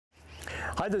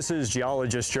Hi, this is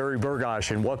geologist Jerry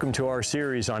Burgosh, and welcome to our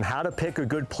series on how to pick a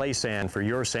good play sand for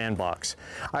your sandbox.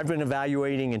 I've been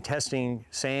evaluating and testing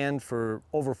sand for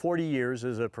over 40 years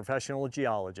as a professional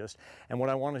geologist, and what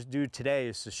I want to do today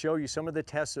is to show you some of the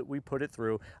tests that we put it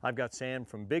through. I've got sand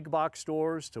from big box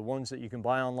stores to ones that you can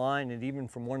buy online, and even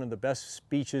from one of the best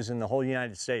beaches in the whole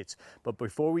United States. But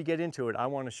before we get into it, I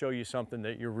want to show you something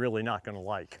that you're really not going to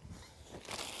like.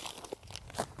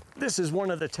 This is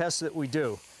one of the tests that we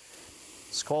do.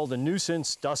 It's called a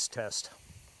nuisance dust test.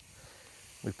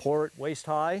 We pour it waist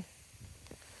high.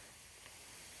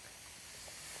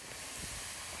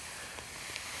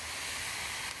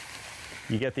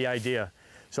 You get the idea.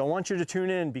 So I want you to tune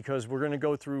in because we're going to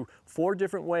go through 4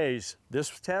 different ways this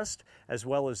test, as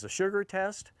well as the sugar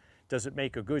test. Does it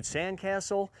make a good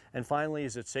sandcastle? And finally,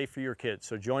 is it safe for your kids?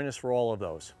 So join us for all of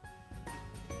those.